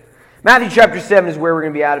Matthew chapter 7 is where we're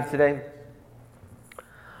going to be out of today.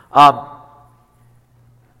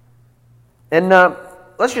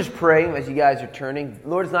 Let's just pray as you guys are turning. The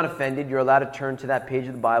Lord's not offended. You're allowed to turn to that page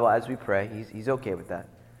of the Bible as we pray. He's okay with that.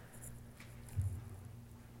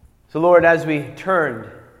 So Lord, as we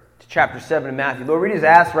turn to chapter 7 of Matthew, Lord, we just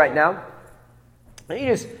ask right now that you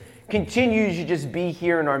just continue to just be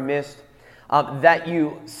here in our midst, that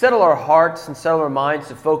you settle our hearts and settle our minds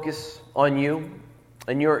to focus on you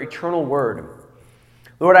and your eternal word.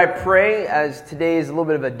 Lord, I pray as today is a little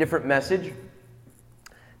bit of a different message,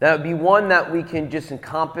 that would be one that we can just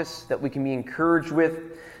encompass, that we can be encouraged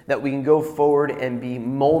with, that we can go forward and be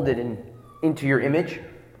molded into your image,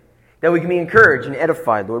 that we can be encouraged and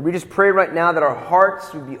edified, Lord. We just pray right now that our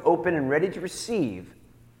hearts would be open and ready to receive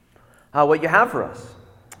what you have for us.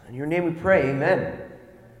 In your name we pray, amen.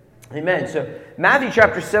 Amen. So Matthew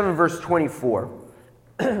chapter 7, verse 24.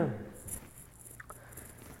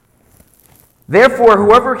 Therefore,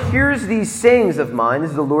 whoever hears these sayings of mine,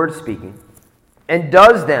 this is the Lord speaking, and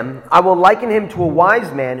does them, I will liken him to a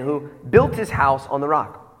wise man who built his house on the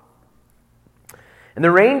rock. And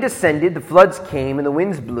the rain descended, the floods came, and the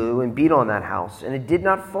winds blew and beat on that house, and it did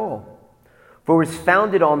not fall, for it was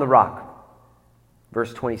founded on the rock.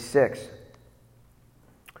 Verse 26.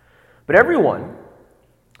 But everyone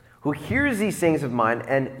who hears these sayings of mine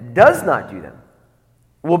and does not do them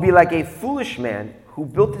will be like a foolish man who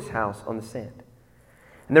built his house on the sand.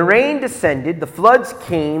 And the rain descended, the floods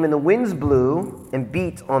came, and the winds blew and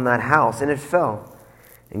beat on that house, and it fell,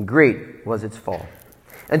 and great was its fall.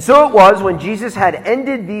 And so it was, when Jesus had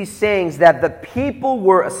ended these sayings, that the people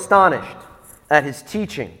were astonished at his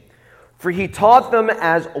teaching. For he taught them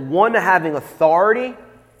as one having authority,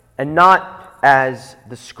 and not as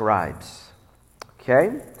the scribes.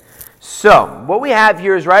 Okay? So, what we have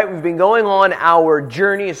here is, we've been going on our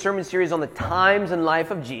journey, a sermon series on the times and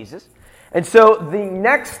life of Jesus. And so, the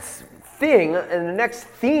next thing, and the next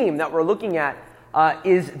theme that we're looking at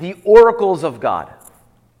is the oracles of God.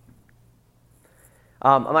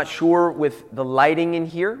 I'm not sure with the lighting in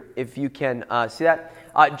here, if you can see that.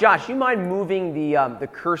 Josh, you mind moving the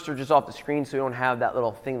cursor just off the screen so we don't have that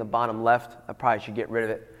little thing in the bottom left? I probably should get rid of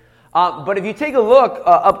it. But if you take a look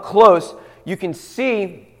up close, you can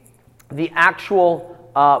see the actual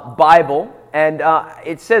Bible, and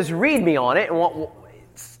it says "Read Me" on it. And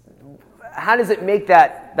how does it make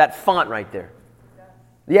that font right there?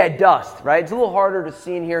 Yeah, dust, right? It's a little harder to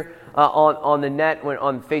see in here on the net. When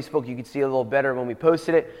on Facebook, you can see a little better when we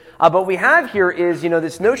posted it. But what we have here is,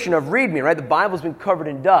 this notion of "Read Me," right? The Bible's been covered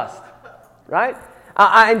in dust, right?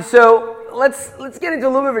 And so let's get into a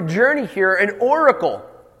little bit of a journey here. An oracle.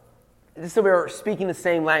 Just so we're speaking the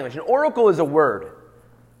same language. An oracle is a word.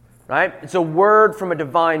 Right? It's a word from a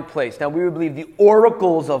divine place. Now, we would believe the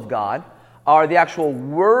oracles of God are the actual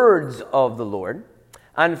words of the Lord.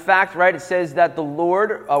 And in fact, it says that the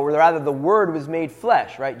Lord, or rather the Word was made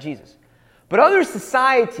flesh, right? Jesus. But other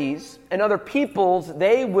societies and other peoples,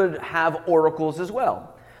 they would have oracles as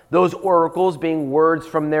well. Those oracles being words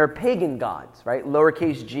from their pagan gods, right?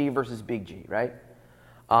 Lowercase g versus big G, right?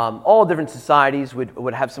 All different societies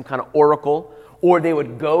would have some kind of oracle, or they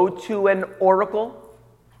would go to an oracle.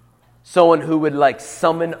 Someone who would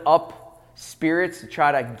summon up spirits to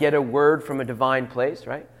try to get a word from a divine place,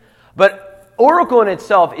 right? But oracle in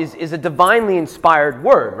itself is a divinely inspired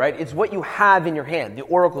word, right? It's what you have in your hand, the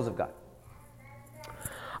oracles of God.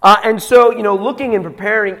 And so, looking and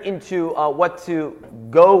preparing into what to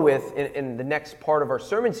go with in the next part of our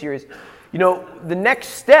sermon series, the next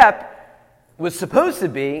step was supposed to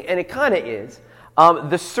be, and it kind of is,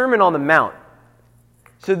 the Sermon on the Mount.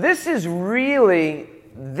 So this is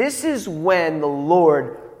when the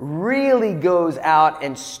Lord really goes out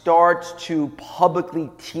and starts to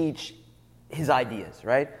publicly teach his ideas,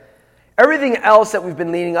 right? Everything else that we've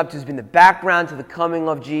been leading up to has been the background to the coming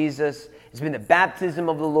of Jesus. It's been the baptism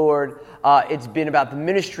of the Lord. It's been about the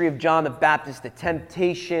ministry of John the Baptist, the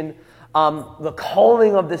temptation, the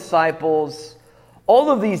calling of disciples, all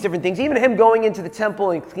of these different things. Even him going into the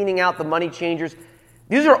temple and cleaning out the money changers.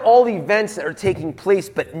 These are all events that are taking place,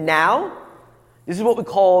 but now, this is what we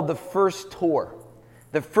call the first tour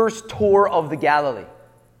of the Galilee,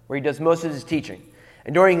 where he does most of his teaching.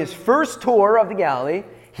 And during his first tour of the Galilee,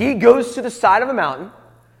 he goes to the side of a mountain,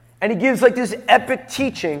 and he gives this epic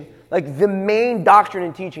teaching, the main doctrine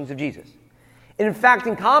and teachings of Jesus. It in fact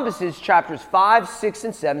encompasses chapters 5, 6,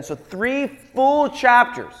 and 7, so 3 full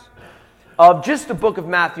chapters of just the book of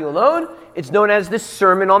Matthew alone. It's known as the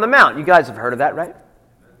Sermon on the Mount. You guys have heard of that, right?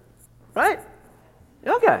 Right?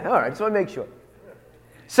 Okay, all right, just want to make sure.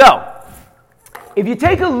 So, if you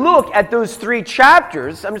take a look at those 3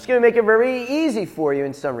 chapters, I'm just going to make it very easy for you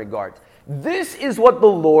in some regards. This is what the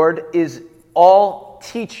Lord is all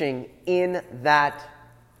teaching in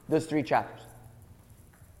those 3 chapters.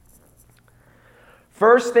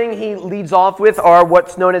 First thing he leads off with are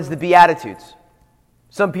what's known as the Beatitudes.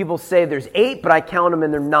 Some people say there's 8, but I count them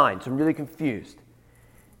and they're 9, so I'm really confused.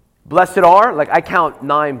 Blessed are, like I count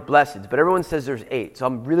 9 blesseds, but everyone says there's 8, so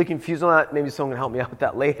I'm really confused on that. Maybe someone can help me out with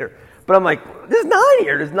that later. But I'm like, there's 9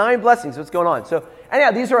 here, there's 9 blessings, what's going on? So,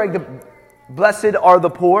 anyhow, these are like the blessed are the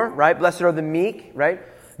poor, right? Blessed are the meek, right?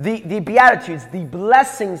 The Beatitudes, the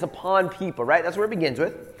blessings upon people, right? That's where it begins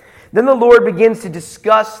with. Then the Lord begins to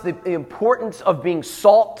discuss the importance of being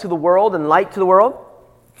salt to the world and light to the world.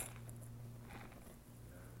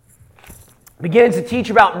 Begins to teach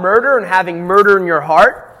about murder and having murder in your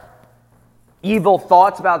heart. Evil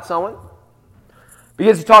thoughts about someone.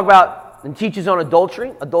 Begins to talk about and teaches on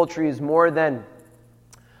adultery. Adultery is more than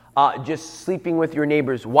just sleeping with your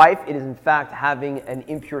neighbor's wife. It is in fact having an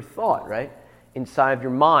impure thought, right? Inside of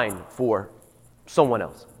your mind for someone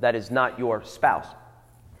else that is not your spouse.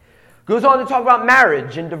 Goes on to talk about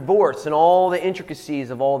marriage and divorce and all the intricacies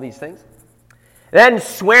of all these things. Then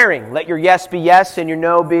swearing. Let your yes be yes and your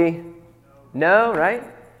no be no, right?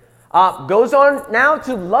 Goes on now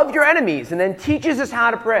to love your enemies and then teaches us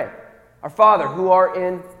how to pray. Our Father, who art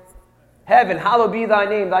in heaven, hallowed be thy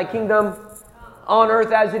name. Thy kingdom on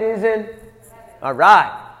earth as it is in. All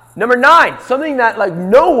right. Number 9, something that like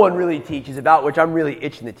no one really teaches about, which I'm really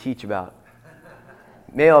itching to teach about.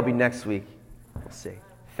 Maybe I'll be next week. We'll see.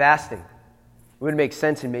 Fasting. It would make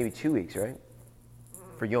sense in maybe 2 weeks, right?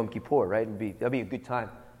 For Yom Kippur, right? That'd be a good time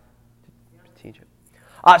to teach it.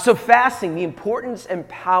 So fasting, the importance and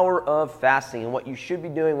power of fasting and what you should be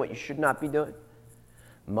doing, what you should not be doing.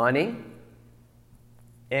 Money,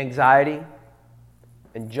 anxiety,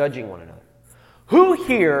 and judging one another. Who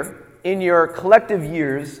here in your collective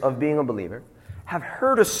years of being a believer have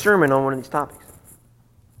heard a sermon on one of these topics?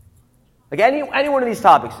 Like any one of these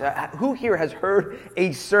topics, who here has heard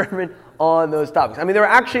a sermon on those topics? I mean, there are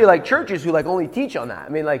actually like churches who like only teach on that. I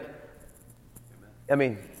mean,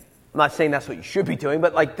 I'm not saying that's what you should be doing,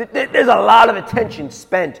 but like there's a lot of attention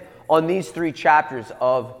spent on these 3 chapters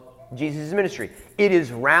of Jesus' ministry. It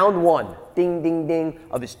is round 1, ding, ding, ding,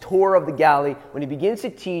 of his tour of the Galilee when he begins to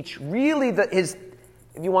teach really his,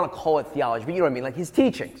 if you want to call it theology, but you know what I mean, like his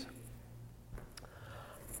teachings.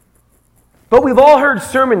 But we've all heard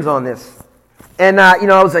sermons on this. And,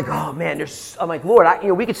 I was like, oh, man, I'm like, Lord,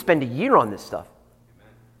 we could spend a year on this stuff.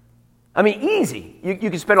 I mean, easy. You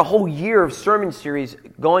could spend a whole year of sermon series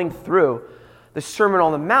going through the Sermon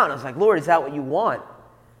on the Mount. I was like, Lord, is that what you want?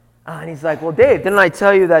 And he's like, well, Dave, didn't I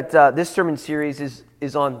tell you that this sermon series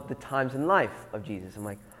is on the times in life of Jesus? I'm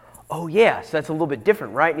like, oh, yeah, so that's a little bit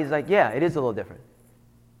different, right? And he's like, yeah, it is a little different.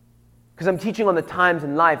 Because I'm teaching on the times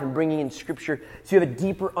in life and bringing in Scripture so you have a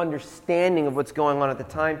deeper understanding of what's going on at the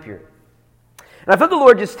time period. And I felt the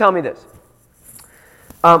Lord just tell me this.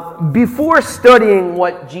 Before studying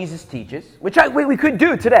what Jesus teaches, which we could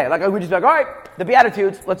do today, like I would just be like, all right, the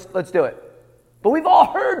Beatitudes, let's do it. But we've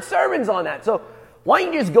all heard sermons on that. So why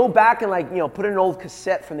don't you just go back and put in an old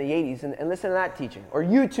cassette from the 80s and listen to that teaching? Or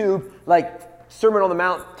YouTube, like Sermon on the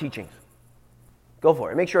Mount teachings. Go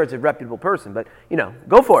for it. Make sure it's a reputable person, but,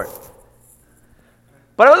 go for it.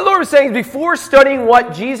 But what the Lord was saying is before studying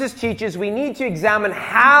what Jesus teaches, we need to examine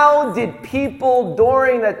how did people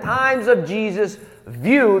during the times of Jesus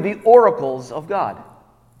view the oracles of God.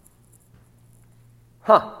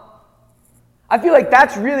 I feel like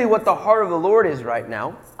that's really what the heart of the Lord is right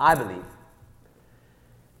now, I believe.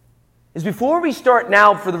 Is before we start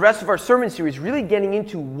now for the rest of our sermon series really getting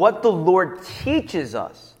into what the Lord teaches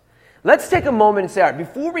us, let's take a moment and say, all right,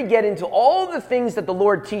 before we get into all the things that the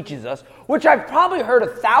Lord teaches us, which I've probably heard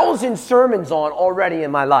 1,000 sermons on already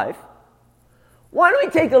in my life, why don't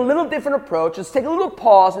we take a little different approach? Let's take a little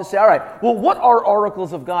pause and say, all right, well, what are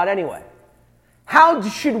oracles of God anyway? How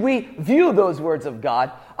should we view those words of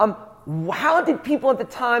God? How did people at the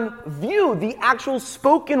time view the actual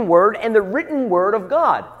spoken word and the written word of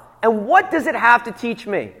God? And what does it have to teach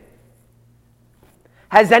me?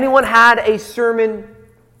 Has anyone had a sermon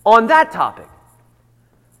on that topic?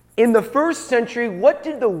 In the first century, what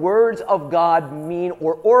did the words of God mean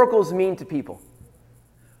or oracles mean to people?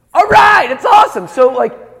 All right, it's awesome.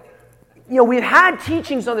 So we've had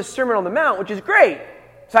teachings on the Sermon on the Mount, which is great.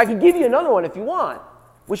 So I can give you another one if you want,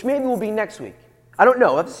 which maybe will be next week. I don't know.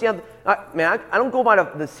 I'll have to see how, I don't go by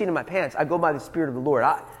the seat of my pants. I go by the Spirit of the Lord.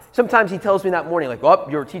 Sometimes he tells me that morning, like, oh,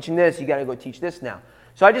 you're teaching this. You got to go teach this now.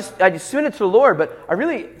 So I just submit it to the Lord, but I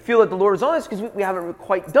really feel that the Lord is on this because we haven't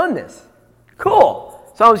quite done this. Cool.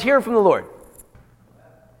 So I was hearing from the Lord.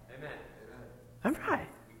 All right.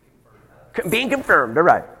 Being confirmed. All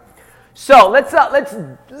right. So let's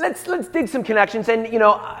dig some connections, and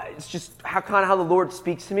it's just how the Lord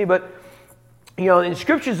speaks to me. But in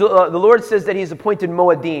scriptures, the Lord says that He's appointed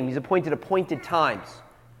Moedim. He's appointed times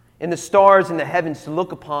in the stars in the heavens to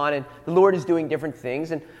look upon, and the Lord is doing different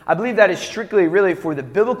things. And I believe that is strictly really for the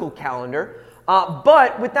biblical calendar.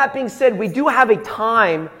 But with that being said, we do have a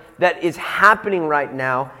time that is happening right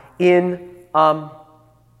now in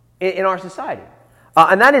our society,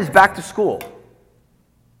 and that is back to school,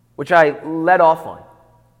 which I led off on.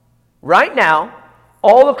 Right now,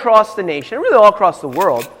 all across the nation, and really all across the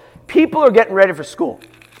world, people are getting ready for school.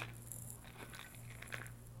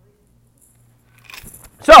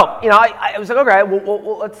 So, I was like, okay,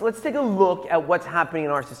 well, let's take a look at what's happening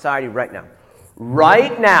in our society right now.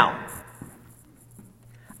 Right now,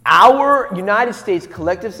 our United States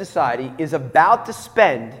collective society is about to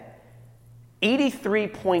spend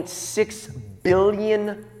 $83.6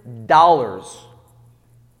 billion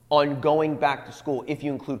on going back to school, if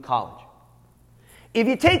you include college. If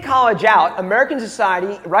you take college out, American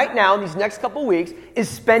society right now, in these next couple weeks, is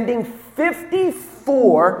spending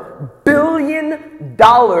 $54 billion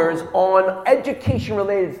on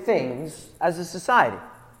education-related things as a society.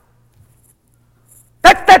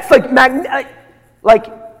 That's like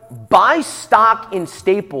buy stock in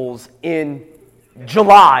Staples in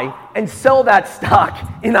July and sell that stock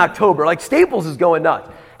in October. Like Staples is going nuts.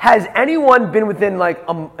 Has anyone been within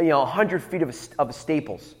 100 feet of a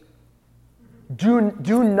Staples? Do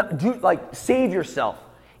save yourself.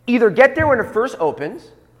 Either get there when it first opens,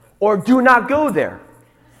 or do not go there.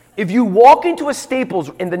 If you walk into a Staples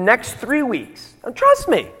in the next 3 weeks, and trust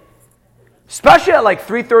me, especially at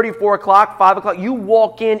 3:30, 4 o'clock, 5 o'clock, you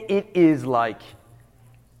walk in,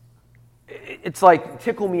 it's like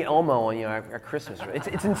Tickle Me Elmo at Christmas.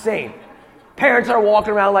 It's insane. Parents are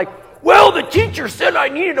walking around like, well, the teacher said I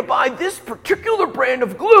needed to buy this particular brand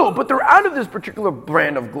of glue, but they're out of this particular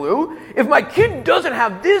brand of glue. If my kid doesn't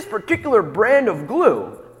have this particular brand of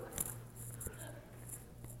glue,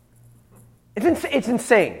 it's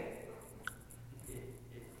insane.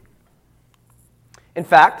 In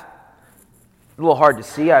fact, a little hard to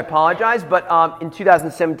see, I apologize, but in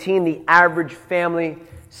 2017, the average family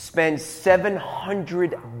spends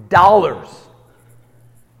 $700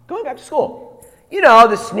 going back to school.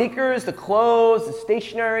 The sneakers, the clothes, the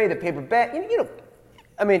stationery, the paper bag.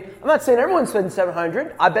 I'm not saying everyone's spending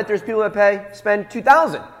 $700. I bet there's people that spend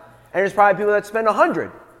 $2,000, and there's probably people that spend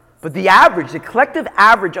 $100. But the average, the collective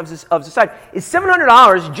average of society is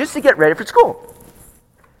 $700 just to get ready for school.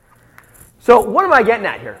 So what am I getting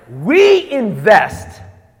at here? We invest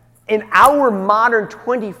in our modern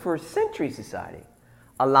 21st century society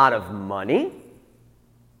a lot of money,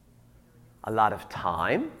 a lot of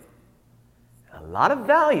time, a lot of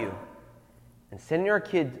value, and sending our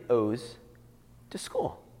kids to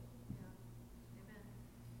school.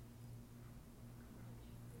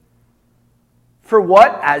 For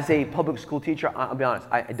what? As a public school teacher, I'll be honest,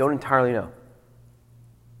 I don't entirely know.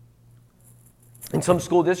 In some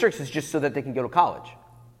school districts, it's just so that they can go to college.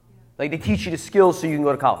 Like they teach you the skills so you can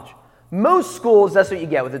go to college. Most schools, that's what you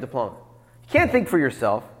get with a diploma. You can't think for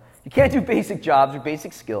yourself. You can't do basic jobs or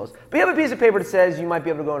basic skills. But you have a piece of paper that says you might be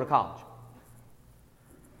able to go into college.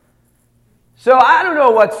 So I don't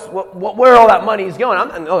know where all that money is going.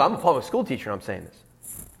 I'm a public school teacher, and I'm saying this.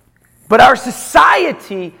 But our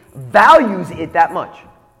society values it that much.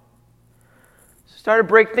 So start to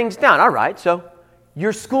break things down. All right, so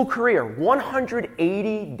your school career,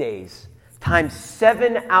 180 days times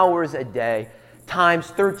 7 hours a day times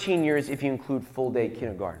 13 years if you include full-day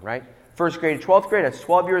kindergarten, right? First grade to 12th grade, that's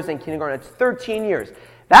 12 years, and kindergarten, that's 13 years.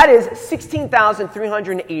 That is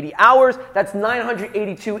 16,380 hours. That's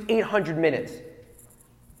 800 minutes.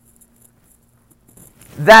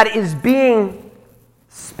 That is being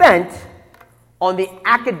spent on the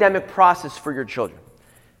academic process for your children.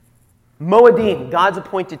 Moedim, God's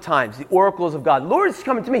appointed times, the oracles of God. Lord is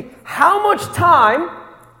coming to me. How much time,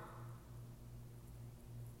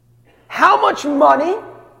 how much money,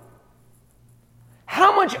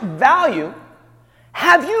 how much value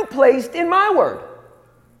have you placed in my word?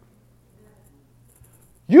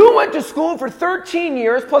 You went to school for 13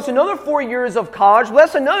 years, plus another 4 years of college,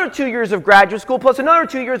 plus another 2 years of graduate school, plus another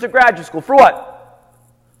 2 years of graduate school. For what?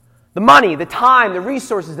 The money, the time, the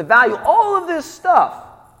resources, the value, all of this stuff.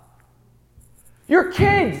 Your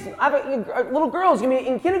kids, I have a little girl who's going to be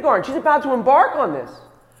in kindergarten. She's about to embark on this.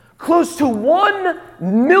 Close to 1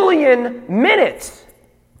 million minutes.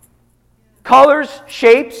 Colors,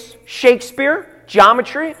 shapes, Shakespeare,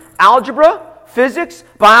 geometry, algebra, physics,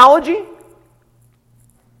 biology.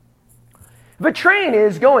 If a train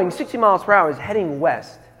is going 60 miles per hour, is heading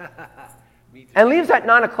west, and leaves at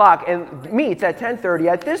 9 o'clock and meets at 10:30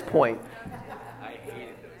 at this point,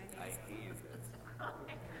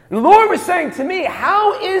 the Lord was saying to me,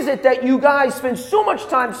 how is it that you guys spend so much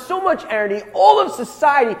time, so much energy, all of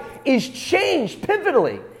society is changed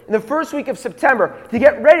pivotally in the first week of September to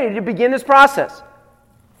get ready to begin this process?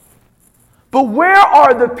 But where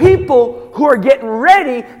are the people who are getting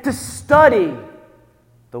ready to study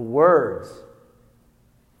the words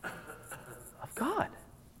of God?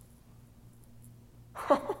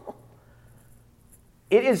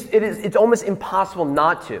 It's almost impossible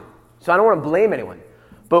not to. So I don't want to blame anyone.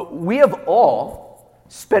 But we have all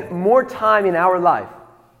spent more time in our life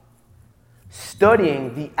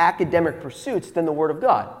studying the academic pursuits than the Word of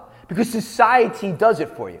God. Because society does it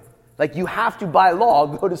for you. Like you have to, by law,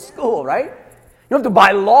 go to school, right? You don't have to,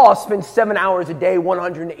 by law, spend 7 hours a day,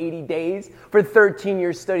 180 days for 13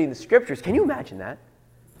 years studying the Scriptures. Can you imagine that?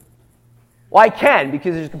 Well, I can,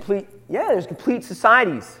 because there's complete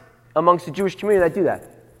societies amongst the Jewish community that do that.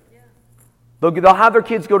 They'll have their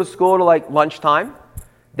kids go to school to like lunchtime.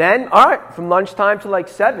 Then, all right, from lunchtime to like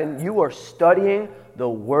 7, you are studying the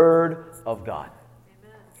Word of God.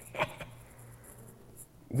 Amen.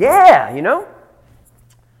 Yeah, you know?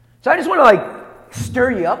 So I just want to like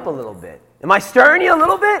stir you up a little bit. Am I stirring you a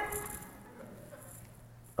little bit?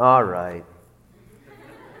 All right.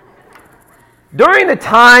 During the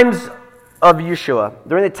times of Yeshua,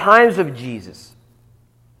 during the times of Jesus,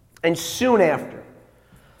 and soon after,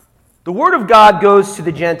 the Word of God goes to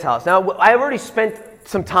the Gentiles. Now, I've already spent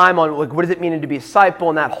some time on like what does it mean to be a disciple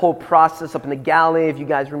and that whole process up in the Galilee, if you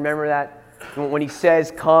guys remember that. When he says,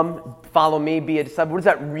 come, follow me, be a disciple, what does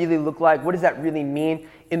that really look like? What does that really mean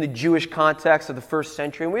in the Jewish context of the first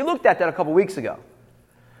century? And we looked at that a couple weeks ago.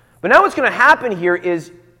 But now what's going to happen here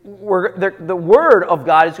is the Word of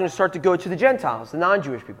God is going to start to go to the Gentiles, the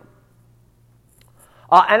non-Jewish people.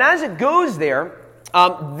 And as it goes there,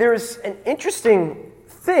 there's an interesting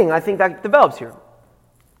thing I think that develops here.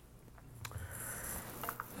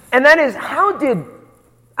 And that is, how did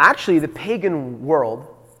actually the pagan world,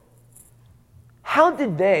 how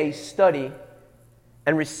did they study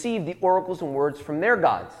and receive the oracles and words from their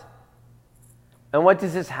gods? And what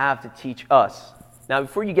does this have to teach us? Now,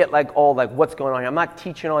 before you get like all like what's going on here, I'm not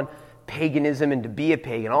teaching on paganism and to be a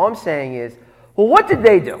pagan. All I'm saying is, well, what did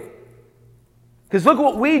they do? Because look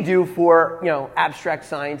what we do for, you know, abstract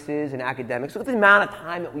sciences and academics. Look at the amount of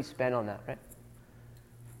time that we spend on that, right?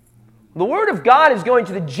 The Word of God is going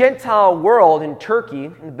to the Gentile world in Turkey.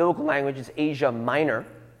 In the biblical language, it's Asia Minor.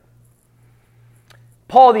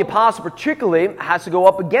 Paul the Apostle particularly has to go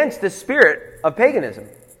up against the spirit of paganism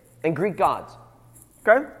and Greek gods.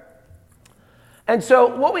 Okay? And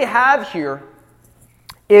so what we have here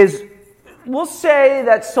is, we'll say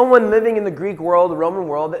that someone living in the Greek world, the Roman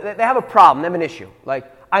world, they have a problem, they have an issue.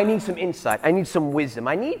 Like, I need some insight, I need some wisdom,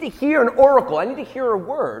 I need to hear an oracle, I need to hear a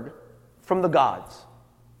word from the gods.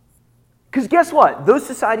 Because guess what? Those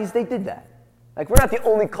societies, they did that. Like, we're not the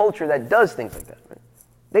only culture that does things like that. Right?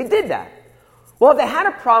 They did that. Well, if they had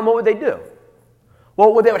a problem, what would they do?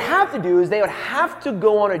 Well, what they would have to do is they would have to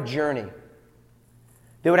go on a journey.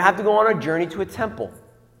 They would have to go on a journey to a temple,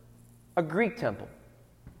 a Greek temple.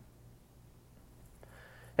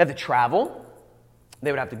 They have to travel.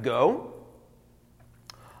 They would have to go.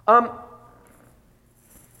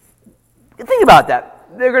 Think about that.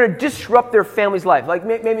 They're going to disrupt their family's life. Like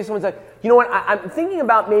maybe someone's like, you know what, I'm thinking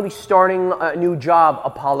about maybe starting a new job,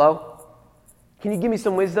 Apollo. Can you give me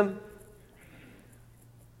some wisdom?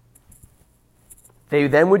 They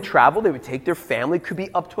then would travel. They would take their family. Could be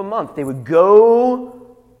up to a month. They would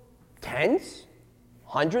go tens,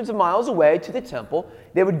 hundreds of miles away to the temple.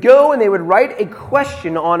 They would go and they would write a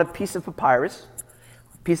question on a piece of papyrus,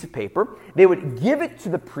 a piece of paper. They would give it to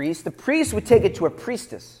the priest. The priest would take it to a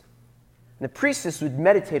priestess. And the priestess would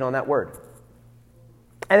meditate on that word.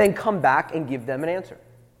 And then come back and give them an answer.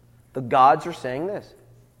 The gods are saying this.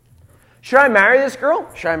 Should I marry this girl?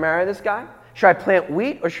 Should I marry this guy? Should I plant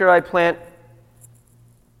wheat or should I plant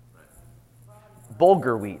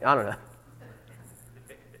bulgur wheat? I don't know.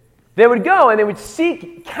 They would go and they would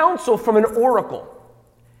seek counsel from an oracle.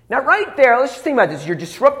 Now right there, let's just think about this. You're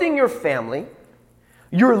disrupting your family.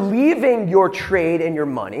 You're leaving your trade and your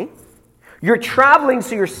money. You're traveling,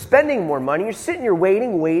 so you're spending more money. You're sitting here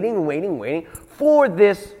waiting for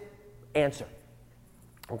this answer.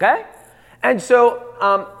 Okay? And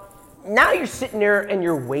so now you're sitting there and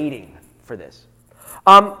you're waiting for this.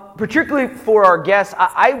 Particularly for our guests,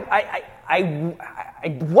 I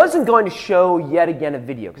wasn't going to show yet again a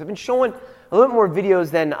video, because I've been showing a little bit more videos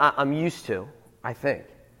than I'm used to, I think.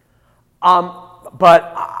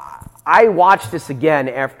 But I watched this again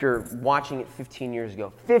after watching it 15 years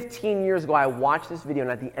ago. 15 years ago, I watched this video,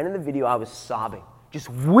 and at the end of the video, I was sobbing, just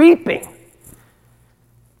weeping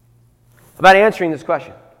about answering this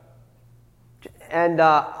question. And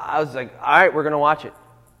I was like, all right, we're going to watch it.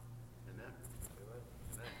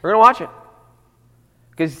 We're going to watch it.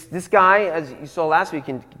 Because this guy, as you saw last week,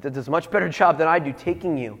 does a much better job than I do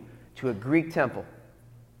taking you to a Greek temple,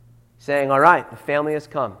 saying, all right, the family has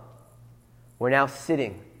come. We're now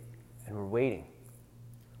sitting and we're waiting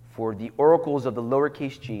for the oracles of the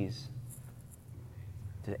lowercase g's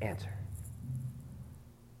to answer.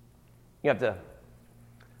 You have to,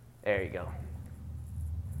 there you go.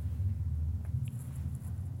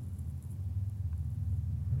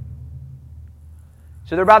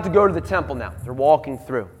 So they're about to go to the temple now. They're walking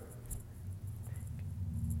through.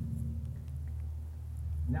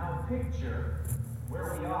 Now picture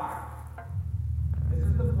where we are. This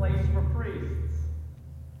is the place for priests.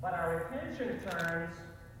 But our attention turns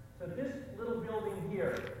to this little building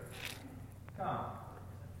here. Come.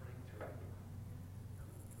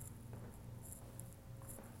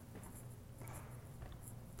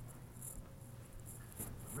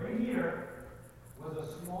 Right here was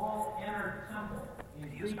a small inner temple.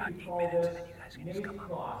 In Greek we call this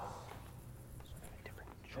Naistos.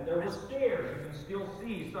 And there were stairs, you can still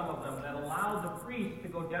see some of them, that allowed the priest to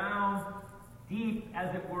go down deep,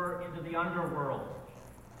 as it were, into the underworld.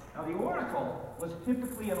 Now the oracle was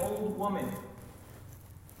typically an old woman.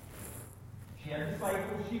 She had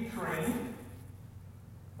disciples she trained,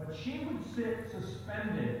 but she would sit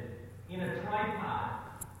suspended in a tripod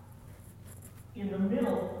in the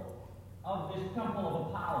middle of this temple of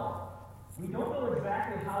Apollo. We don't know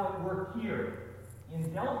exactly how it worked here.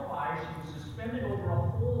 In Delphi, she was suspended over a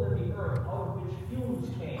hole in the earth out of which fumes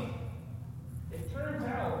came. It turns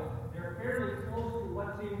out they're fairly close to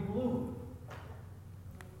what's in glue.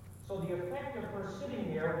 So the effect of her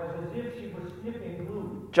sitting there was as if she was sniffing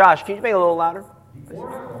glue. Josh, can you make it a little louder? The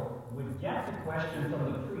oracle would get the question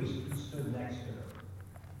from the priest who stood next to her.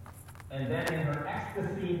 And then in her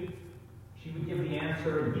ecstasy, she would give the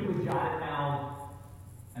answer, and he would jot it down,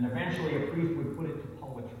 and eventually a priest would put it to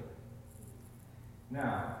poetry.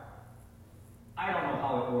 Now, I don't know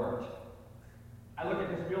how it worked. I look at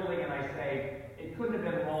this building and I say, it couldn't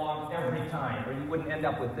have been wrong every time, or you wouldn't end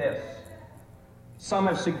up with this. Some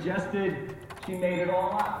have suggested she made it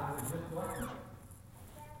all up, and it was just lucky.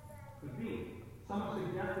 Could be. Some have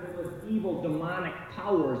suggested it was evil, demonic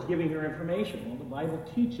powers giving her information. Well, the Bible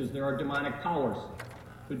teaches there are demonic powers.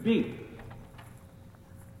 Could be.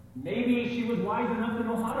 Maybe she was wise enough to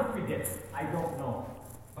know how to predict. I don't know.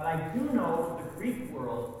 But I do know to the Greek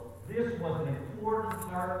world, this was an important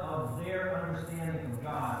part of their understanding of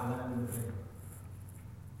God. And that would have been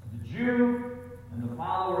the Jew and the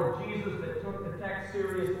follower of Jesus that took the text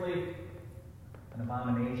seriously, an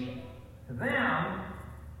abomination. To them,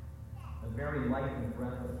 the very life and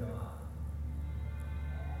breath of God.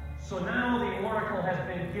 So now the oracle has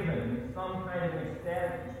been given with some kind of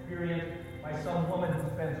ecstatic experience by some woman who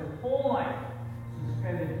spends her whole life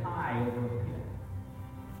suspended high over a pit.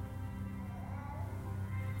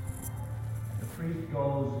 The priest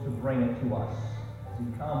goes to bring it to us as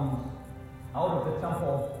he comes out of the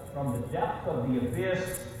temple from the depth of the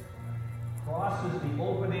abyss, crosses the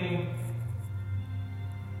opening,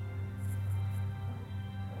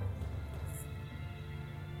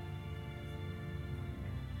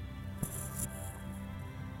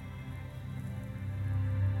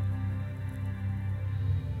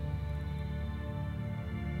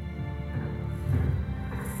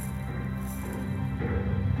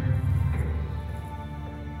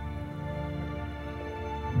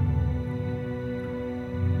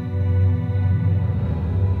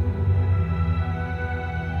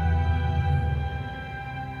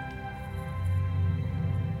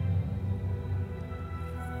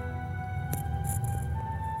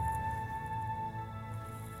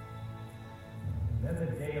 then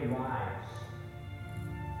the day arrives.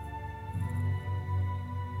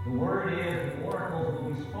 The word is the oracles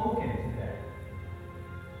will be spoken today.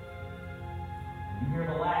 You hear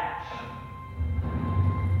the latch.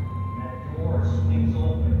 And that door swings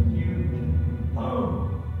open, huge.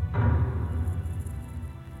 Boom!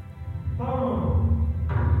 Boom!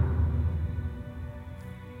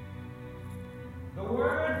 The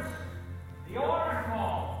words, the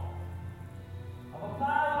oracle of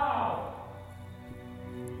Apollo.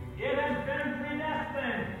 It has been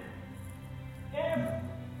predestined. If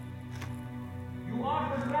you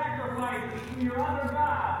offer sacrifices to your other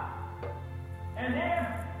God, and if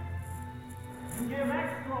you give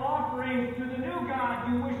extra offerings to the new God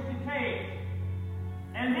you wish to take,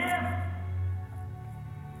 and if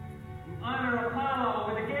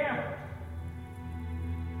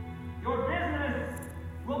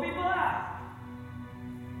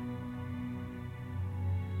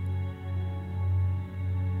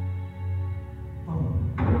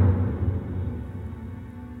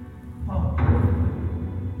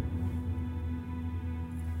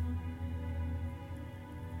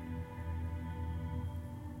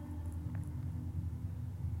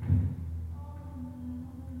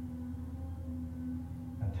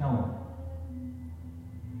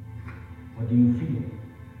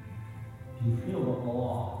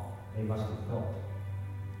they must have felt.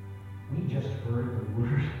 We just heard the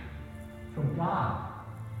word from God.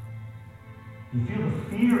 Do you feel the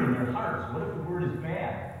fear in their hearts? What if the word is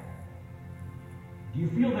bad? Do you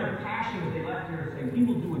feel their passion as they left here saying, we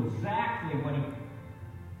will do exactly what he...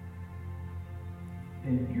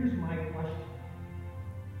 Then here's my question.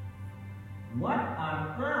 What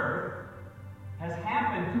on earth has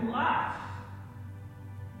happened to us?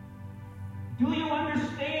 Do you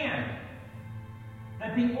understand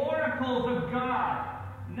that the oracles of God,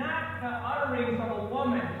 not the utterings of a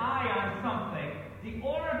woman high on something, the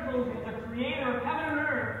oracles of the Creator of heaven and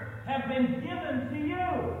earth have been given to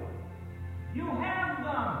you? You have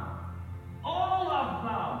them. All of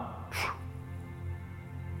them.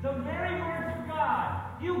 The very words of God.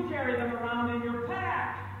 You carry them around in your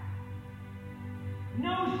pack.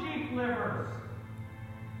 No sheep livers.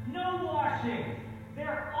 No washing.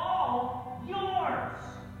 They're all yours.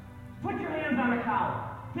 Put your hands on a column.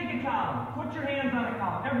 Pick a column. Put your hands on a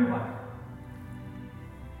column. Everybody.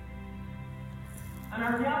 An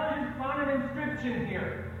archaeologist found an inscription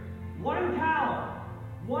here. One column.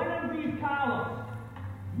 One of these columns.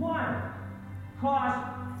 One cost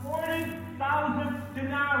 40,000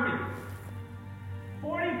 denarii.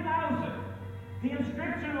 40,000. The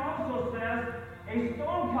inscription also says a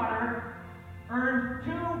stonecutter earned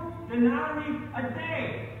 2 denarii a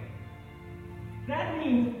day. That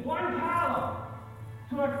means one column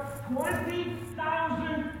took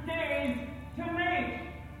 20,000 days to make.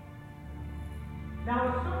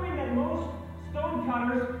 Now, assuming that most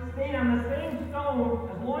stonecutters stayed on the same stone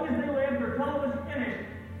as long as they lived or until it was finished,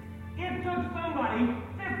 it took somebody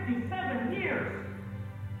 57 years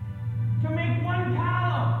to make one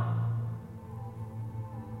column,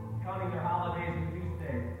 counting their holidays and feast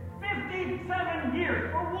days. 57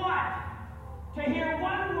 years. For what? To hear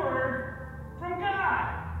one word from God.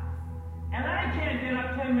 And I can't get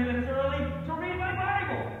up 10 minutes early to read my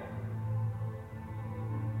Bible.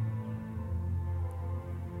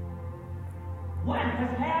 What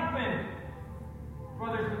has happened,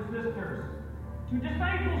 brothers and sisters, to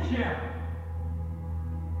discipleship?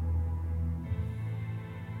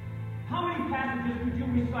 How many passages could you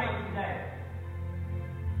recite today?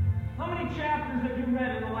 How many chapters have you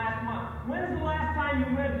read in the last month? When's the last time you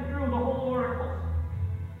read through the whole oracles?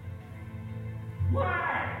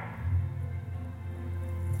 Why?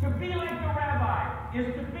 To be like the rabbi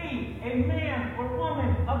is to be a man or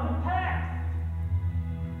woman of the text.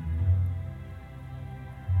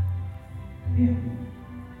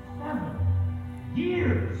 57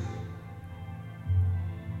 years.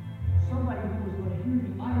 Somebody who was going to hear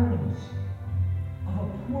the utterance of a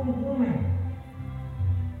poor woman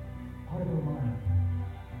out of her mind.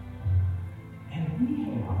 And we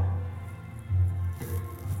have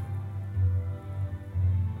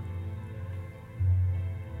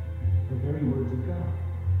the very words of God.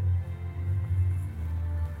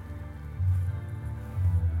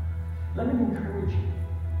 Let me encourage you.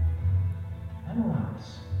 Memorize.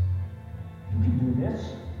 You can do this.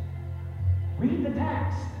 Read the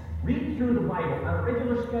text. Read through the Bible on a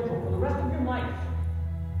regular schedule for the rest of your life.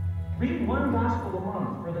 Read one gospel a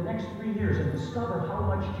month for the next 3 years and discover how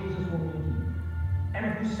much Jesus will mean to you. And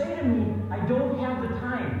if you say to me, I don't have the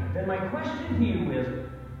time, then my question to you is,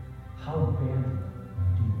 how badly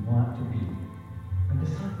do you want to be a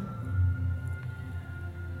disciple?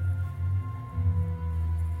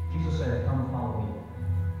 Jesus said, come follow me.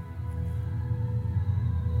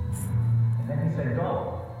 And then he said, go.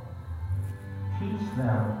 Teach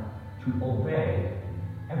them to obey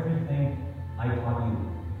everything I taught you.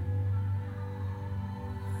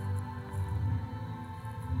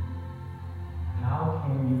 How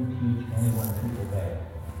can you teach anyone to obey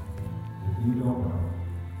if you don't know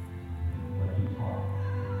what he taught?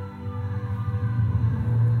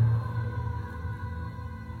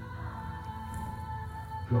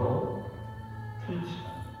 Go, teach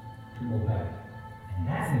them to obey. And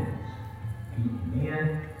that means be a man,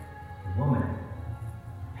 a woman.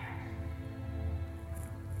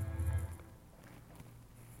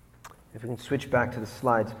 If we can switch back to the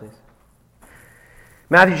slides, please.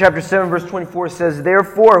 Matthew chapter 7, verse 24 says,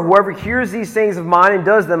 therefore, whoever hears these sayings of mine and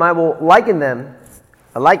does them, I will liken him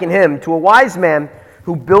to a wise man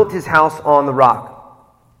who built his house on the rock.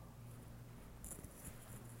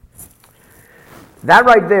 That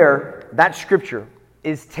right there, that scripture,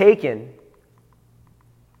 is taken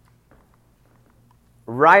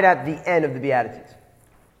right at the end of the Beatitudes.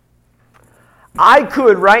 I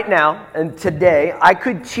could right now, and today, I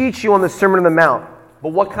could teach you on the Sermon on the Mount, but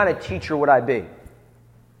what kind of teacher would I be?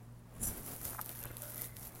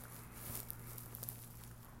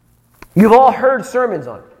 You've all heard sermons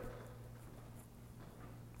on it.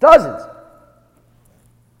 Dozens.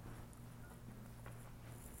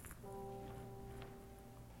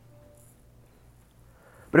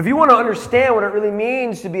 But if you want to understand what it really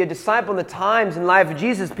means to be a disciple in the times and life of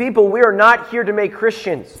Jesus, people, we are not here to make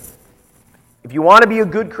Christians. If you want to be a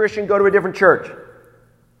good Christian, go to a different church.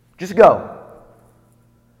 Just go.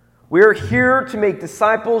 We are here to make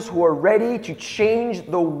disciples who are ready to change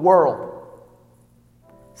the world.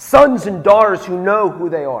 Sons and daughters who know who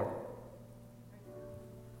they are.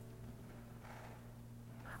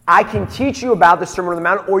 I can teach you about the Sermon on the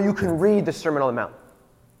Mount, or you can read the Sermon on the Mount.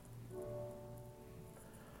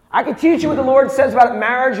 I can teach you what the Lord says about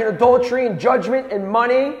marriage and adultery and judgment and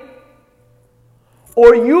money.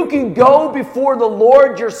 Or you can go before the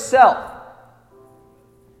Lord yourself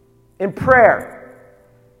in prayer.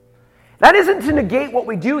 That isn't to negate what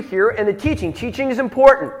we do here and the teaching. Teaching is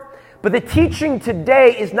important. But the teaching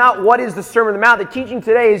today is not what is the Sermon on the Mount. The teaching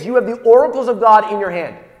today is you have the oracles of God in your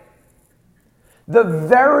hand. The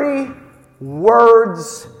very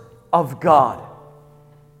words of God.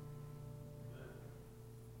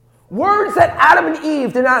 Words that Adam and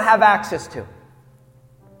Eve did not have access to.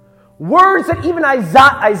 Words that even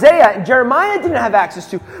Isaiah and Jeremiah didn't have access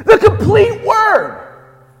to. The complete Word.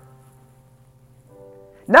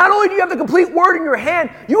 Not only do you have the complete Word in your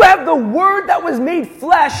hand, you have the Word that was made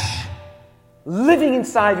flesh living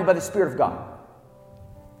inside you by the Spirit of God.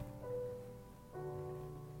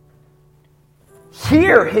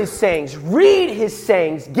 Hear His sayings, read His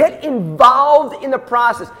sayings, get involved in the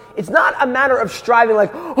process. It's not a matter of striving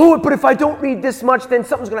like, oh, but if I don't read this much, then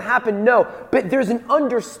something's going to happen. No, but there's an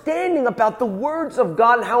understanding about the words of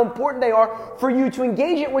God and how important they are for you to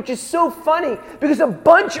engage it, which is so funny because a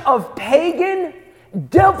bunch of pagan,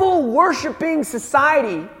 devil-worshipping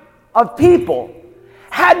society of people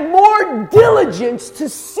had more diligence to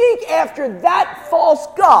seek after that false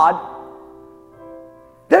god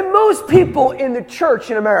than most people in the church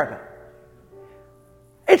in America.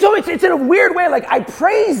 It's in a weird way, like I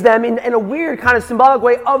praise them in a weird kind of symbolic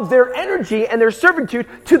way of their energy and their servitude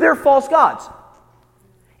to their false gods.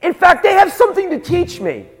 In fact, they have something to teach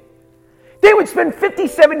me. They would spend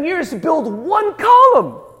 57 years to build one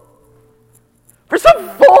column for some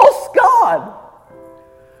false god.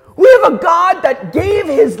 We have a God that gave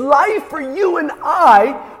His life for you and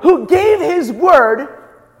I, who gave His word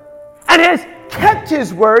and has kept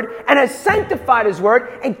His word and has sanctified His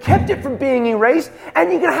word and kept it from being erased,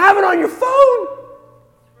 and you can have it on your phone.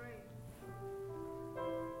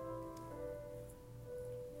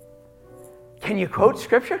 Can you quote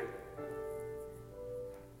Scripture?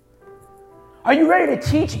 Are you ready to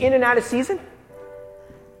teach in and out of season?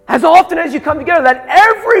 As often as you come together, let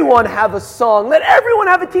everyone have a song. Let everyone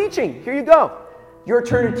have a teaching. Here you go. Your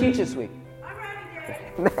turn to teach this week. I'm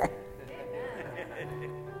ready, Gary.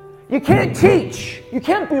 You can't teach. You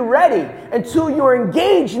can't be ready until you're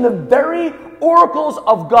engaged in the very oracles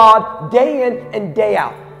of God day in and day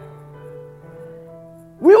out.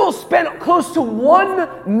 We will spend close to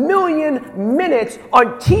 1 million minutes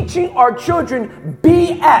on teaching our children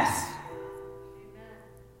BS.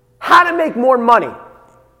 How to make more money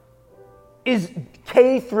is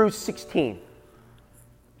K through 16.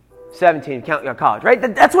 17, count your college, right?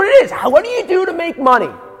 That's what it is. What do you do to make money?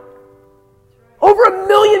 Over 1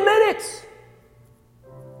 million minutes.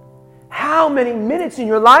 How many minutes in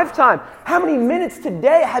your lifetime, how many minutes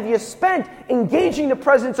today have you spent engaging the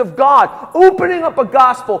presence of God, opening up a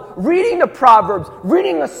gospel, reading the Proverbs,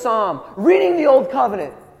 reading a psalm, reading the Old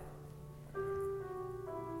Covenant?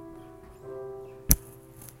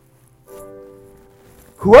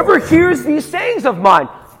 Whoever hears these sayings of mine.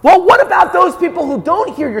 Well, what about those people who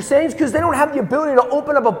don't hear your sayings because they don't have the ability to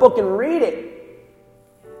open up a book and read it?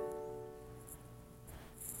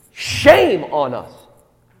 Shame on us.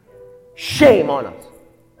 Shame on us.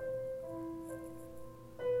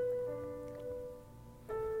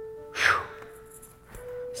 Whew.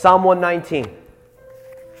 Psalm 119.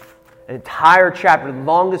 An entire chapter, the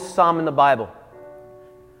longest psalm in the Bible.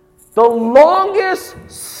 The longest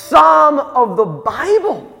psalm of the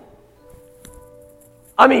Bible.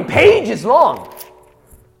 I mean, pages long.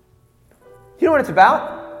 You know what it's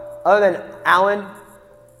about? Other than Alan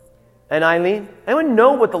and Eileen? Anyone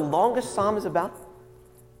know what the longest psalm is about?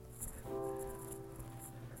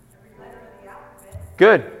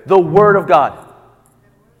 Good. The Word of God.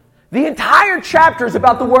 The entire chapter is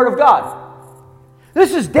about the Word of God.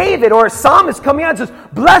 This is David, or a psalmist, coming out and says,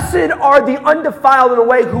 "Blessed are the undefiled in the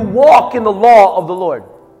way who walk in the law of the Lord.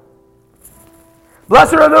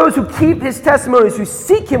 Blessed are those who keep His testimonies, who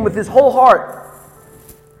seek Him with His whole heart.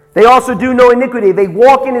 They also do no iniquity. They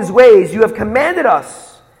walk in His ways. You have commanded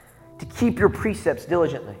us to keep Your precepts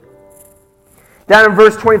diligently." Down in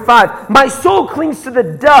verse 25, my soul clings to the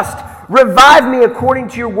dust. Revive me according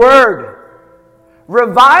to your word.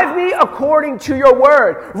 Revive me according to your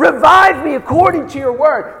word. Revive me according to your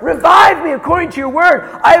word. Revive me according to your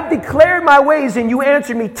word. I have declared my ways, and you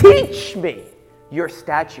answered me. Teach me your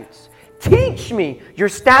statutes. Teach me your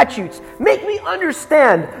statutes. Make me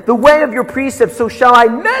understand the way of your precepts, so shall I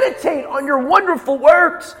meditate on your wonderful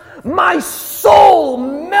works. My soul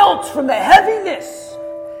melts from the heaviness.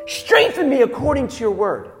 Strengthen me according to your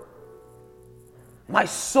word. My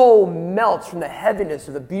soul melts from the heaviness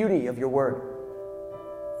of the beauty of your word.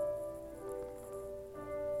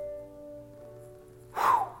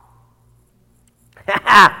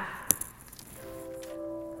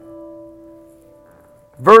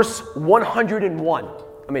 Verse 101.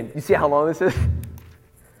 I mean, you see how long this is?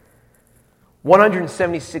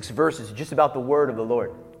 176 verses, just about the word of the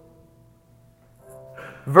Lord.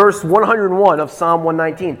 Verse 101 of Psalm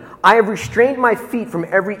 119. I have restrained my feet from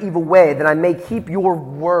every evil way, that I may keep your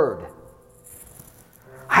word.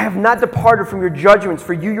 I have not departed from your judgments,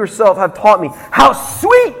 for you yourself have taught me. How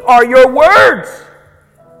sweet are your words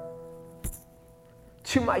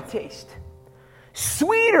to my taste,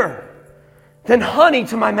 sweeter than honey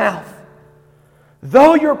to my mouth.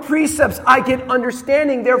 Though your precepts I get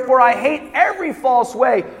understanding, therefore I hate every false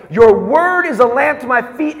way. Your word is a lamp to my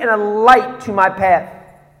feet and a light to my path.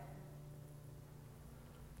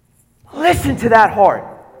 Listen to that heart.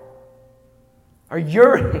 Are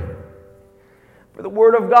yearning for the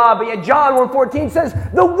word of God. But yet John 1:14 says,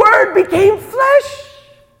 the word became flesh.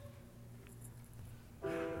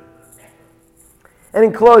 And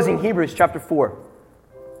in closing, Hebrews chapter 4,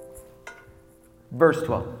 verse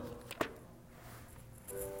 12.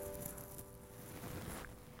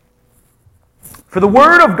 For the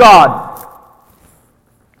word of God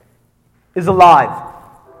is alive.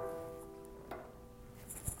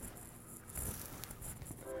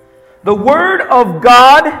 The word of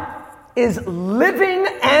God is living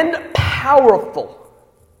and powerful,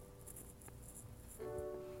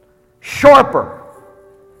 sharper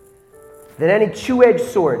than any two-edged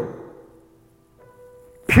sword,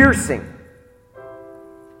 piercing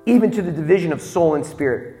even to the division of soul and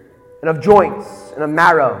spirit, and of joints and of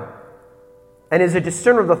marrow, and is a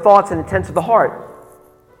discerner of the thoughts and intents of the heart.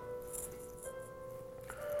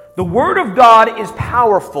 The word of God is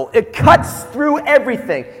powerful. It cuts through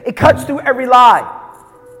everything. It cuts through every lie.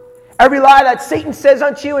 Every lie that Satan says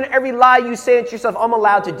unto you, and every lie you say unto yourself, I'm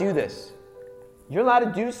allowed to do this. You're allowed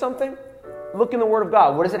to do something? Look in the word of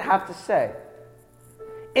God. What does it have to say?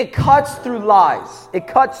 It cuts through lies. It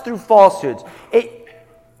cuts through falsehoods.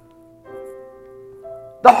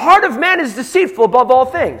 The heart of man is deceitful above all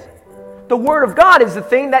things. The word of God is the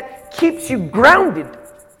thing that keeps you grounded.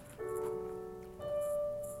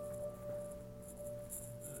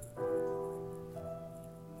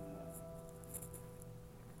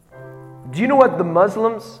 Do you know what the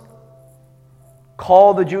Muslims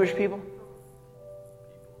call the Jewish people?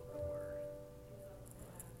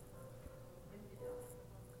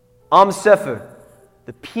 Am Sefer,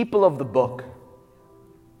 the people of the book.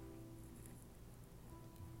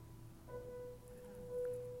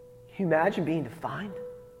 Can you imagine being defined?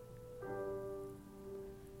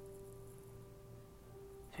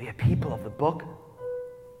 To be a people of the book?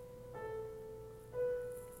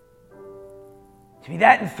 To be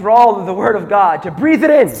that enthralled with the Word of God, to breathe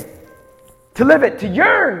it in, to live it, to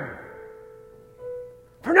yearn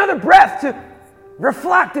for another breath, to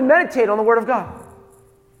reflect and meditate on the Word of God.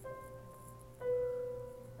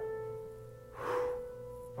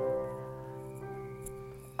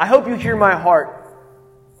 I hope you hear my heart.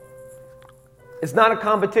 It's not a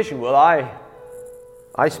competition. Well,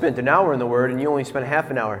 I spent an hour in the Word and you only spent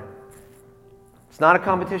half an hour. It's not a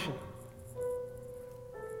competition.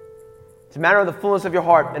 It's a matter of the fullness of your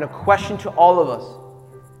heart and a question to all of us.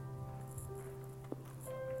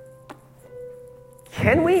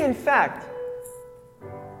 Can we, in fact,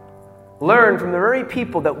 learn from the very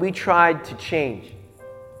people that we tried to change?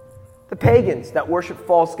 The pagans that worship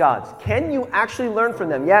false gods. Can you actually learn from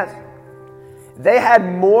them? Yes. They had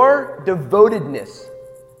more devotedness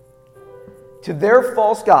to their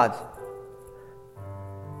false gods.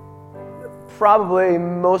 Probably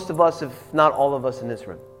most of us, if not all of us in this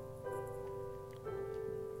room.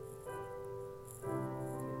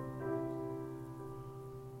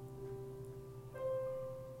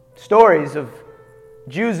 Stories of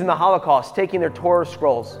Jews in the Holocaust taking their Torah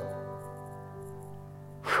scrolls.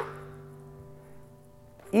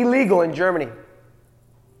 Illegal in Germany.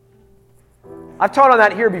 I've taught on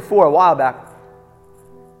that here before, a while back.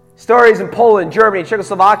 Stories in Poland, Germany,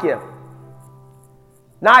 Czechoslovakia.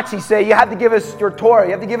 Nazis say, you have to give us your Torah.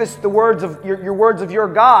 You have to give us the words of your words of your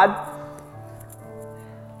God,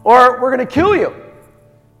 or we're going to kill you.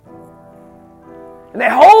 And they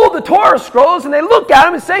hold the Torah scrolls and they look at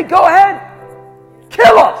them and say, go ahead,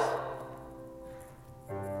 kill us.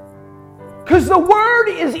 Because the word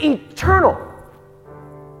is eternal.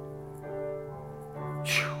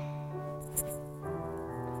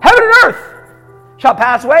 Heaven and earth shall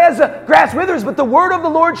pass away as the grass withers, but the word of the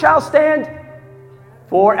Lord shall stand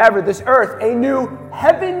forever. This earth, a new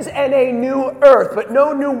heavens and a new earth, but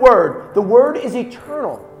no new word. The word is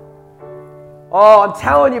eternal. Oh, I'm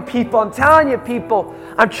telling you people. I'm trying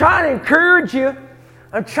to encourage you.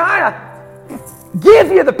 I'm trying to give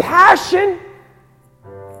you the passion.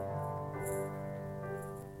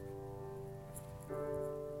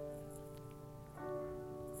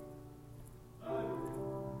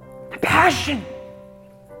 The passion.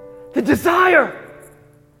 The desire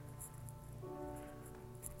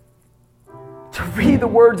to read the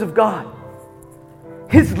words of God.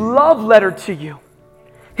 His love letter to you.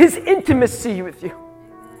 His intimacy with you.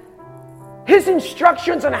 His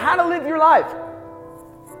instructions on how to live your life.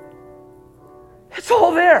 It's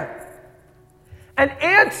all there. An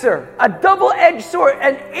answer, a double-edged sword,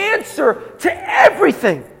 an answer to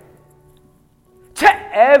everything.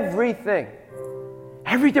 To everything.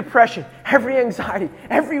 Every depression, every anxiety,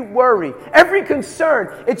 every worry, every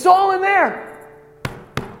concern. It's all in there.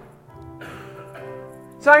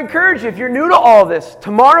 So I encourage you, if you're new to all this,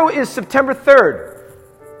 tomorrow is September 3rd.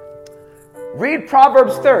 Read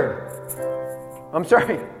Proverbs 3rd. I'm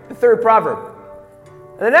sorry, the 3rd proverb.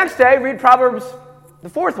 And the next day, read Proverbs, the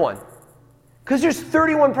 4th one. Because there's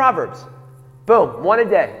 31 Proverbs. Boom, one a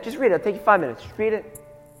day. Just read it. It'll take you 5 minutes. Just read it.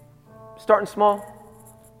 Starting small.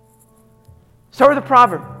 Start with a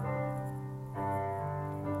proverb.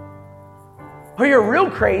 Or if you're real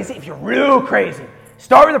crazy,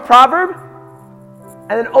 start with a proverb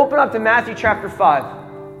and then open up to Matthew chapter 5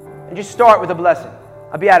 and just start with a blessing,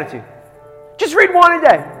 a beatitude. Just read one a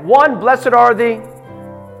day. One, blessed are thee.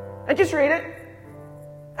 And just read it.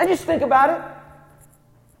 And just think about it.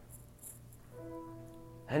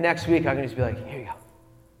 And next week I'm going to just be like, here you go.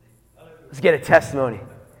 Let's get a testimony.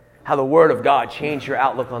 How the Word of God changed your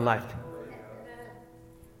outlook on life.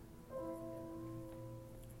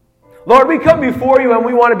 Lord, we come before you and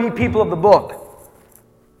we want to be people of the book.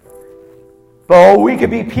 But we could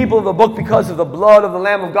be people of the book because of the blood of the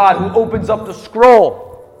Lamb of God who opens up the scroll.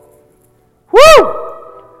 Woo!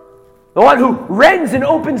 The one who rends and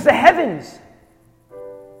opens the heavens.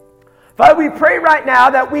 Father, we pray right now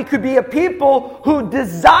that we could be a people who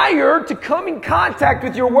desire to come in contact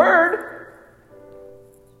with your word.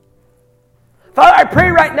 Father, I pray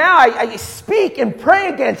right now, I speak and pray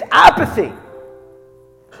against apathy.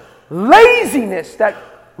 Laziness that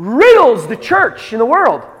riddles the church in the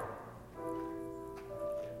world.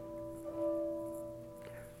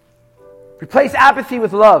 Replace apathy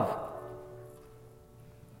with love.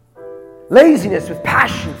 Laziness with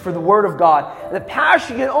passion for the Word of God. And the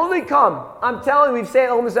passion can only come, I'm telling you, we say it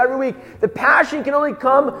almost every week, the passion can only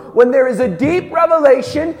come when there is a deep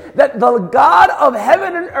revelation that the God of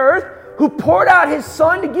heaven and earth, who poured out His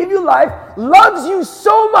Son to give you life, loves you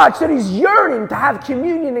so much that He's yearning to have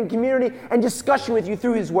communion and community and discussion with you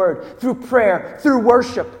through His Word, through prayer, through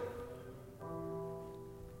worship.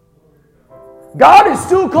 God is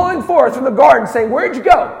still calling forth from the garden saying, where'd you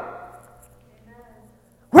go?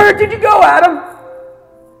 Where did you go, Adam?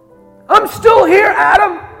 I'm still here,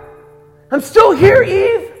 Adam. I'm still here,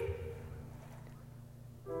 Eve.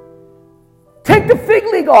 Take the fig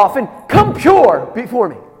leaf off and come pure before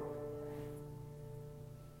me.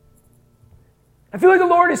 I feel like the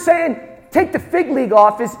Lord is saying, take the fig leaf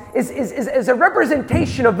off is a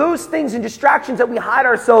representation of those things and distractions that we hide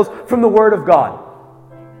ourselves from the Word of God.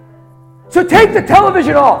 So take the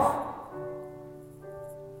television off.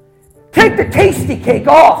 Take the tasty cake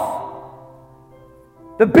off.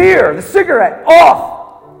 The beer, the cigarette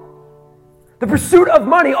off. The pursuit of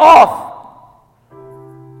money off.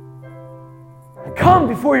 And come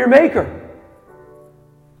before your Maker.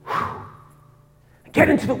 Get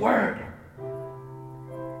into the Word.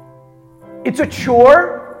 It's a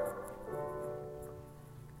chore.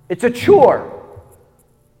 It's a chore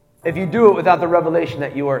if you do it without the revelation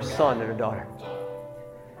that you are a son and a daughter.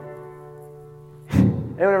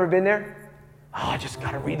 Anyone ever been there? Oh, I just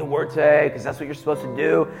got to read the Word today because that's what you're supposed to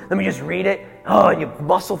do. Let me just read it. Oh, and you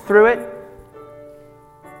muscle through it.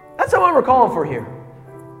 That's not what we're calling for here.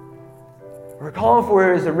 We're calling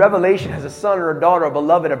for is a revelation as a son or a daughter, a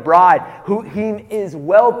beloved, a bride, who he is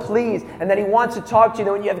well pleased and that he wants to talk to you.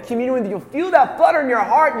 That when you have communion with him, you'll feel that flutter in your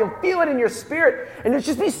heart and you'll feel it in your spirit. And it'll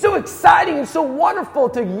just be so exciting and so wonderful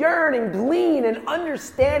to yearn and glean an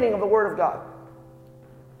understanding of the Word of God.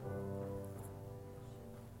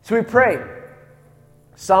 So we pray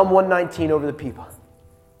Psalm 119 over the people.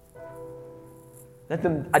 Let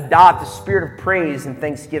them adopt a spirit of praise and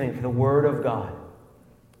thanksgiving for the Word of God.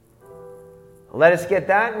 Let us get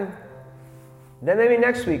that, and then maybe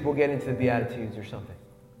next week we'll get into the Beatitudes or something.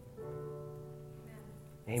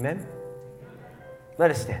 Amen?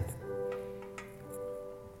 Let us stand.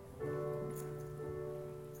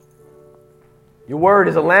 Your Word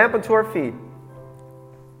is a lamp unto our feet.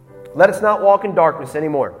 Let us not walk in darkness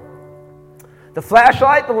anymore. The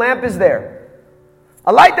flashlight, the lamp is there.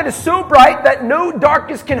 A light that is so bright that no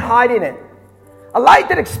darkness can hide in it. A light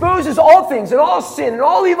that exposes all things and all sin and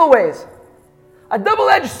all evil ways. A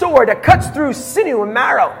double-edged sword that cuts through sinew and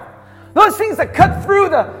marrow. Those things that cut through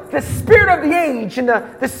the spirit of the age and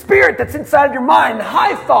the spirit that's inside of your mind,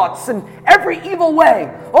 high thoughts and every evil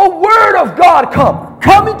way. Oh, Word of God, come.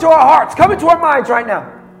 Come into our hearts. Come into our minds right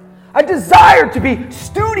now. I desire to be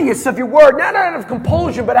studious of your Word, not out of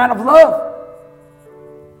compulsion, but out of love.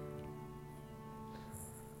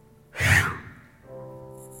 Whew.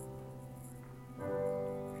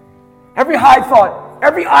 Every high thought,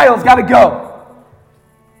 every idol's got to go.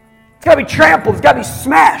 It's got to be trampled. It's got to be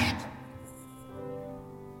smashed.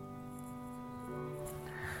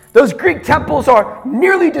 Those Greek temples are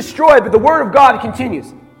nearly destroyed, but the Word of God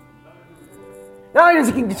continues. Not only does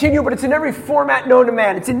it continue, but it's in every format known to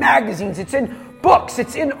man. It's in magazines. It's in books.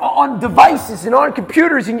 It's on devices and on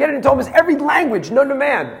computers. You can get it into almost every language known to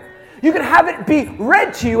man. You can have it be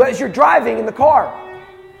read to you as you're driving in the car.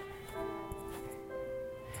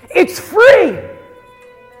 It's free.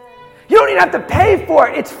 You don't even have to pay for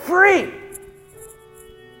it. It's free.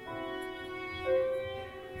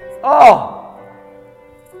 Oh.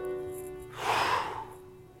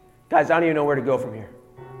 Guys, I don't even know where to go from here.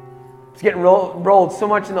 It's getting rolled so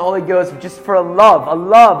much in the Holy Ghost just for a love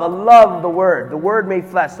of the Word. The Word made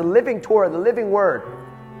flesh. The living Torah, the living Word.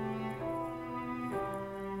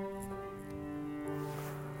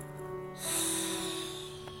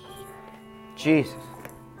 Jesus.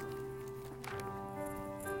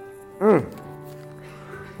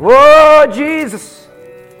 Whoa, Jesus.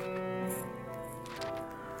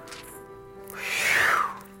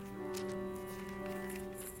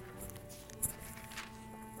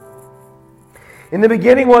 In the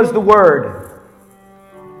beginning was the Word,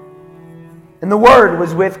 and the Word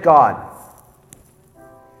was with God.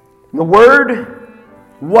 And the Word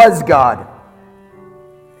was God.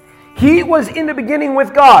 He was in the beginning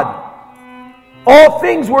with God. All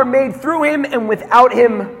things were made through Him, and without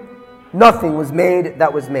Him nothing was made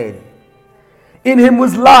that was made. In Him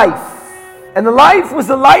was life, and the life was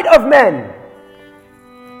the light of men.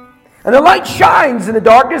 And the light shines in the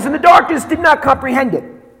darkness, and the darkness did not comprehend it.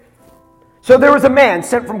 So there was a man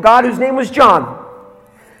sent from God whose name was John.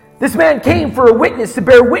 This man came for a witness, to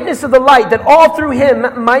bear witness of the light, that all through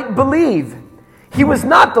him might believe. He was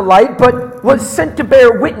not the light, but was sent to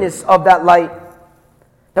bear witness of that light.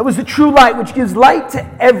 That was the true light, which gives light to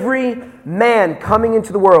every man coming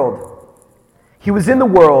into the world. He was in the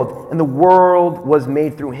world, and the world was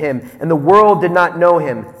made through him, and the world did not know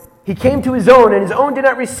him. He came to his own, and his own did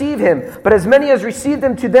not receive him. But as many as received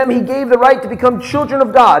him, to them he gave the right to become children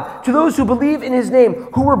of God, to those who believe in his name,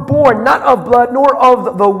 who were born not of blood, nor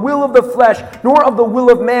of the will of the flesh, nor of the will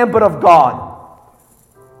of man, but of God.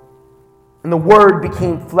 And the Word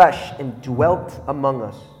became flesh and dwelt among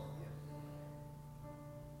us.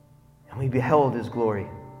 And we beheld his glory.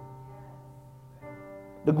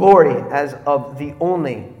 The glory as of the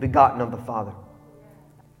only begotten of the Father,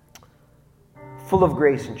 full of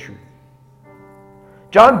grace and truth.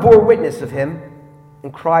 John bore witness of him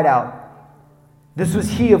and cried out, "This was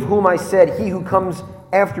he of whom I said, he who comes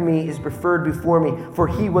after me is preferred before me, for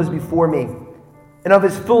he was before me. And of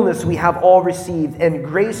his fullness we have all received, and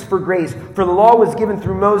grace for grace. For the law was given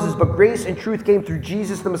through Moses, but grace and truth came through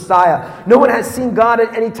Jesus the Messiah. No one has seen God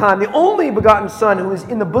at any time. The only begotten Son, who is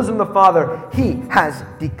in the bosom of the Father, he has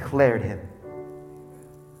declared him."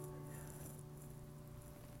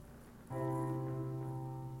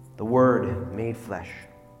 The Word made flesh.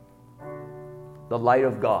 The light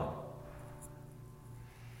of God.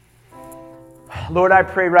 Lord, I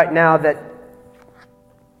pray right now that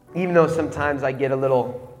even though sometimes I get a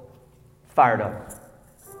little fired up,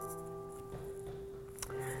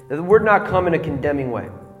 that the Word not come in a condemning way.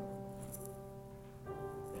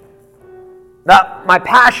 That my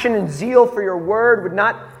passion and zeal for your Word would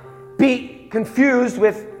not be confused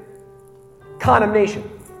with condemnation.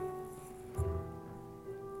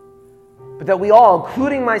 But that we all,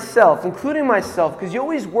 including myself, because you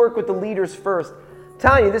always work with the leaders first. I'm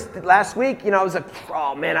telling you, this last week, I was like,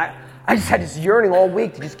 oh man, I just had this yearning all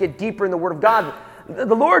week to just get deeper in the Word of God.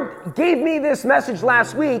 The Lord gave me this message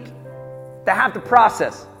last week to have to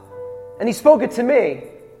process. And He spoke it to me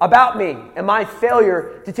about me and my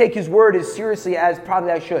failure to take His Word as seriously as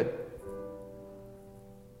probably I should.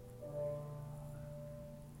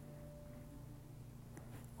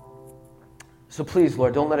 So please,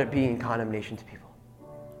 Lord, don't let it be in condemnation to people.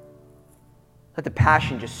 Let the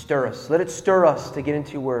passion just stir us. Let it stir us to get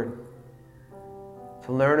into Your Word,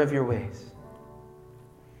 to learn of Your ways.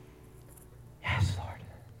 Yes, Lord.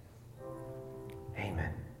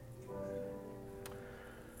 Amen.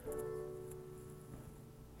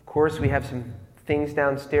 Of course, we have some things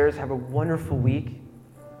downstairs. Have a wonderful week.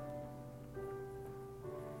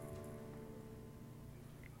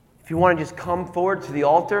 If you want to just come forward to the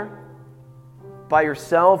altar by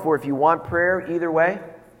yourself, or if you want prayer, either way,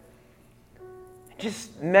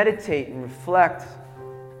 just meditate and reflect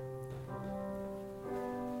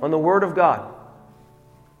on the Word of God.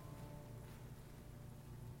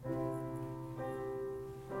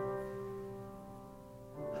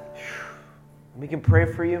 We can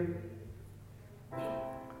pray for you.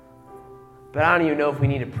 But I don't even know if we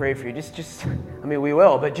need to pray for you. We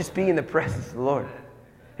will, but just be in the presence of the Lord.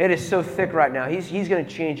 It is so thick right now. He's going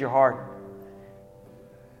to change your heart.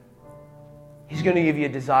 He's going to give you a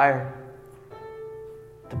desire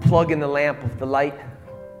to plug in the lamp of the light.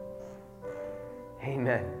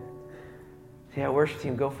 Amen. So yeah, worship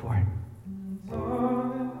team, go for it.